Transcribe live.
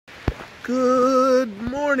Good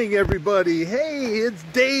morning, everybody. Hey, it's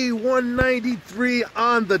day 193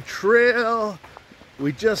 on the trail.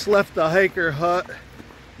 We just left the Hiker Hut.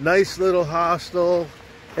 Nice little hostel.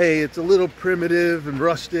 Hey, it's a little primitive and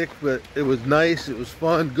rustic, but it was nice. It was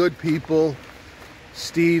fun. Good people.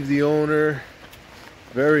 Steve, the owner,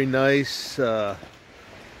 very nice.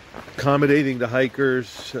 Accommodating the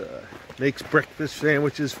hikers. Makes breakfast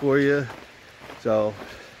sandwiches for you. So,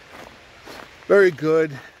 very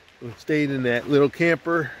good. We stayed in that little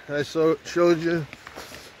camper I showed you.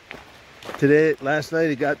 Last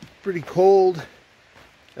night it got pretty cold.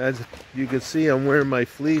 As you can see, I'm wearing my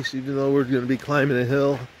fleece even though we're going to be climbing a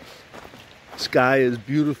hill. Sky is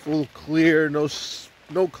beautiful, clear, no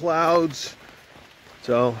clouds.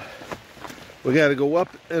 So we got to go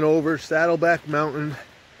up and over Saddleback Mountain,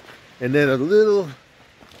 and then a little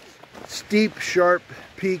steep, sharp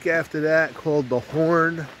peak after that called the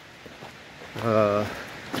Horn.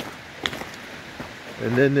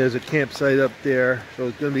 And then there's a campsite up there, so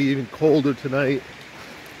it's going to be even colder tonight.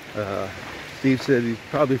 Steve said he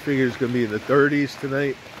probably figures it's going to be in the 30s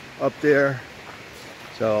tonight up there.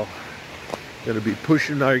 So, going to be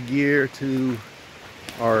pushing our gear to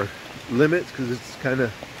our limits because it's kind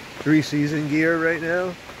of three-season gear right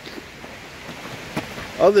now.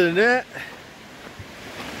 Other than that,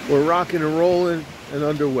 we're rocking and rolling and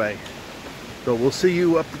underway. So we'll see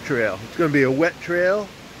you up the trail. It's going to be a wet trail.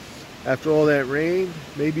 After all that rain,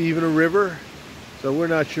 maybe even a river, so we're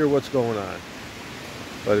not sure what's going on.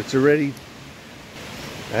 But it's already,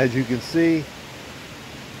 as you can see,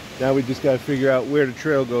 now we just got to figure out where the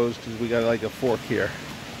trail goes because we got like a fork here.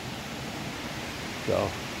 So,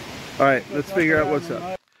 all right, let's figure out what's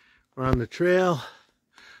up. We're on the trail,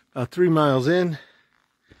 about 3 miles in,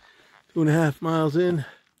 2.5 miles in.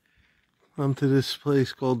 Come to this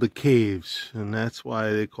place called the Caves, and that's why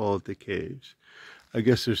they call it the Caves. I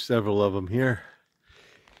guess there's several of them here.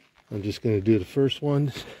 I'm just going to do the first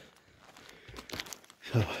one.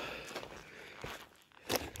 So,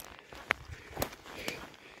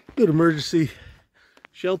 good emergency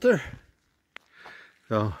shelter.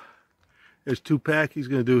 So, there's Tupac. He's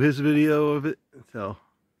going to do his video of it. So,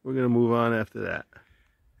 we're going to move on after that.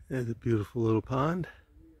 There's a beautiful little pond.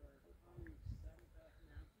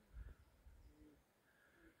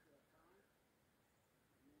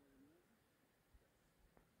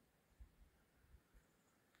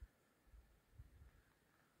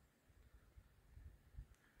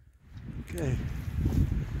 Okay,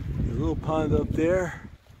 there's a little pond up there,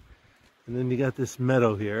 and then you got this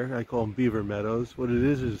meadow here. I call them beaver meadows. What it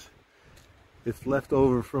is it's left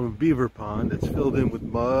over from a beaver pond. It's filled in with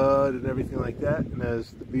mud and everything like that, and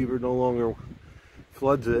as the beaver no longer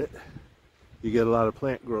floods it, you get a lot of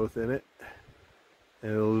plant growth in it,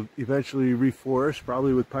 and it'll eventually reforest,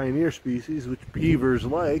 probably with pioneer species, which beavers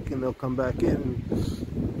like, and they'll come back in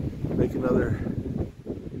and make another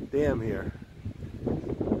dam here.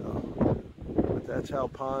 That's how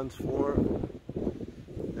ponds form,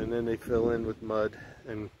 and then they fill in with mud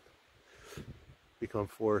and become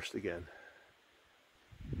forest again.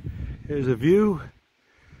 Here's a view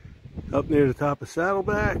up near the top of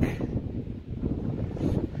Saddleback.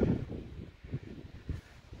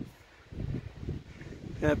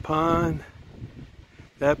 That pond,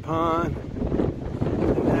 and that pond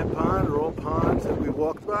are all ponds that we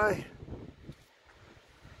walked by.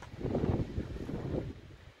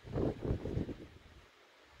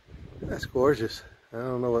 That's gorgeous. I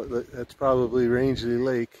don't know what, that's probably Rangeley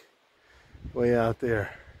Lake way out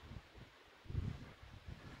there.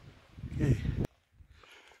 Okay.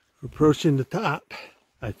 We're approaching the top,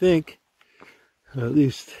 I think. At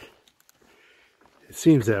least it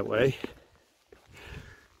seems that way.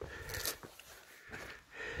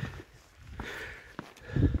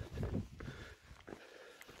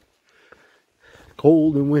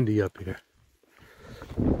 Cold and windy up here.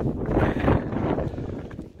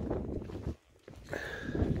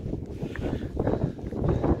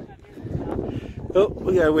 Oh,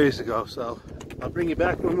 we got a ways to go, so I'll bring you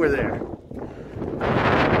back when we're there.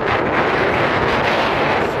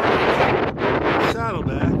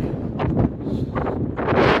 Saddleback.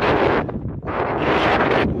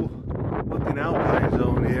 Ooh, looking alpine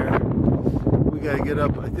zone here. We gotta get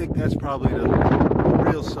up. I think that's probably the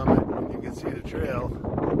real summit. You can see the trail.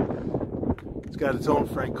 It's got its own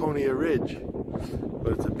Franconia Ridge,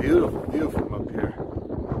 but it's a beautiful view from up here.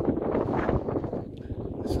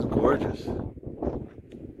 This is gorgeous.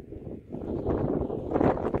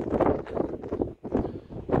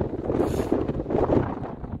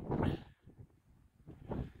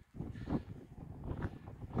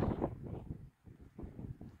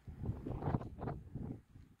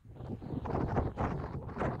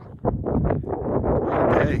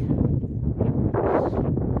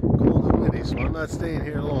 not staying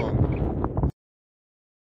here long.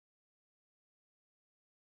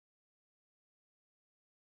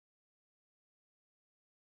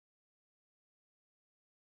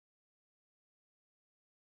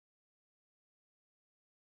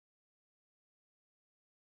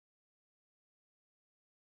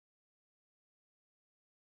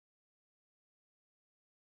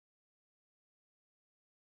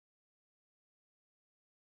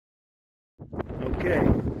 Okay,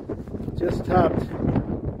 just topped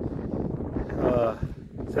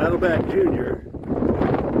Saddleback Jr.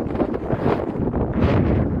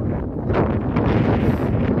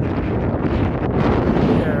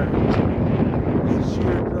 There, it's a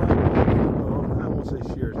sheer drop. Oh, I won't say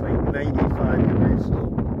sheer, it's like 95 degrees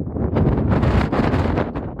slope.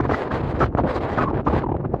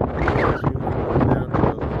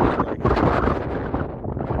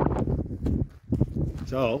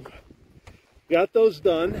 So, got those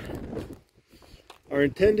done. Our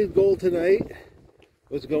intended goal tonight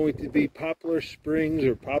was going to be Poplar Springs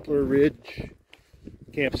or Poplar Ridge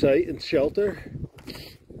campsite and shelter.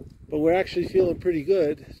 But we're actually feeling pretty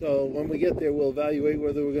good. So when we get there, we'll evaluate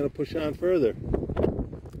whether we're going to push on further.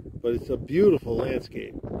 But it's a beautiful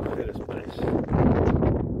landscape. Look at this place.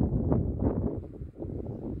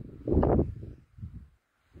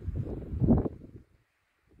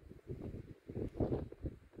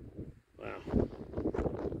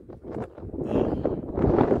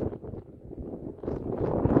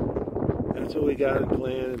 That's what we got in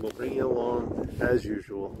plan, and we'll bring you along as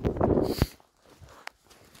usual.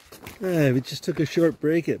 Alright, we just took a short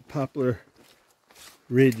break at Poplar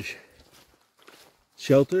Ridge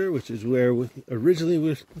Shelter, which is where we originally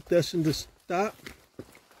were destined to stop.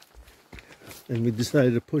 And we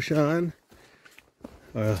decided to push on.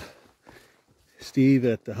 Steve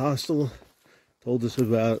at the hostel told us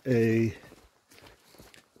about a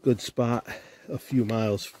good spot a few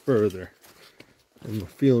miles further. And we're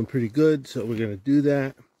feeling pretty good, so we're going to do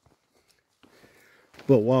that.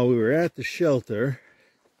 But while we were at the shelter,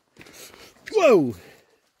 whoa!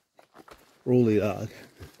 Rolly dog.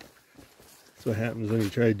 That's what happens when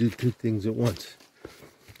you try to do two things at once.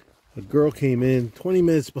 A girl came in 20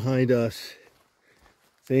 minutes behind us,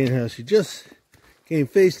 saying how she just came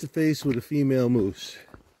face to face with a female moose.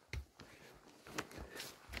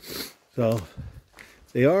 So,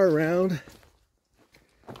 they are around.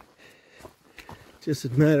 Just a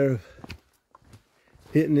matter of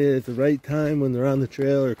hitting it at the right time when they're on the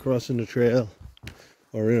trail or crossing the trail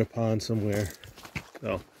or in a pond somewhere.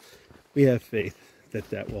 So we have faith that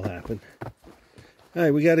that will happen. All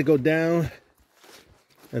right, we got to go down.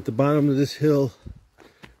 At the bottom of this hill,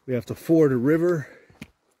 we have to ford a river.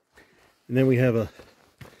 And then we have a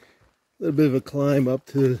little bit of a climb up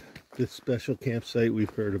to this special campsite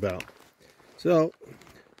we've heard about. So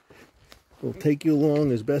we'll take you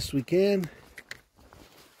along as best we can.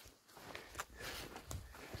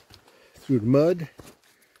 Through the mud,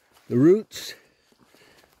 the roots,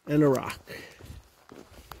 and a rock.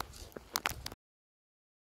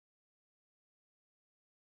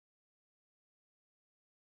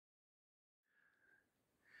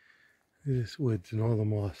 Look at this woods and all the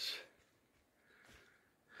moss.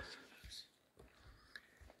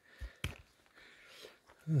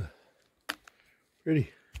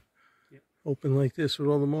 Pretty. Yep. Open like this with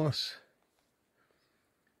all the moss.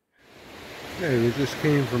 Okay, we just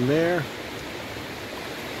came from there.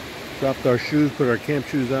 Dropped our shoes, put our camp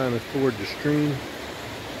shoes on and ford the stream.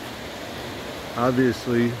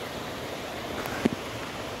 Obviously,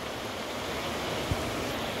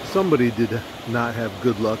 somebody did not have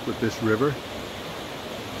good luck with this river.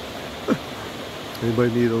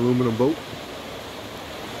 Anybody need an aluminum boat?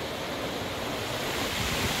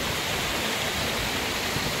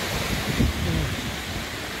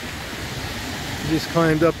 We just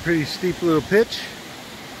climbed up pretty steep little pitch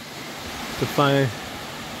to find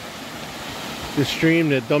the stream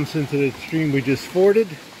that dumps into the stream we just forded.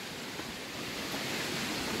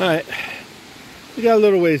 Alright, we got a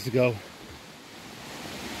little ways to go.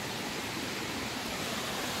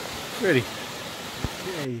 Ready.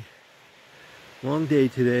 Okay. Long day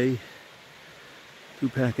today.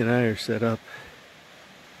 Tupac and I are set up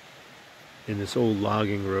in this old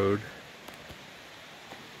logging road.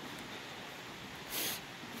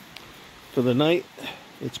 For the night,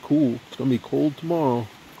 it's cool. It's gonna be cold tomorrow.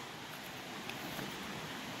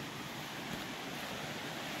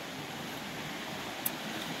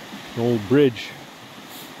 An old bridge,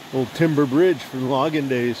 old timber bridge from logging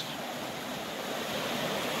days.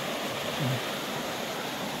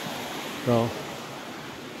 So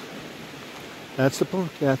that's the point.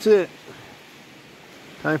 That's it.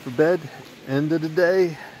 Time for bed. End of the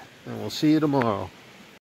day. and we'll see you tomorrow.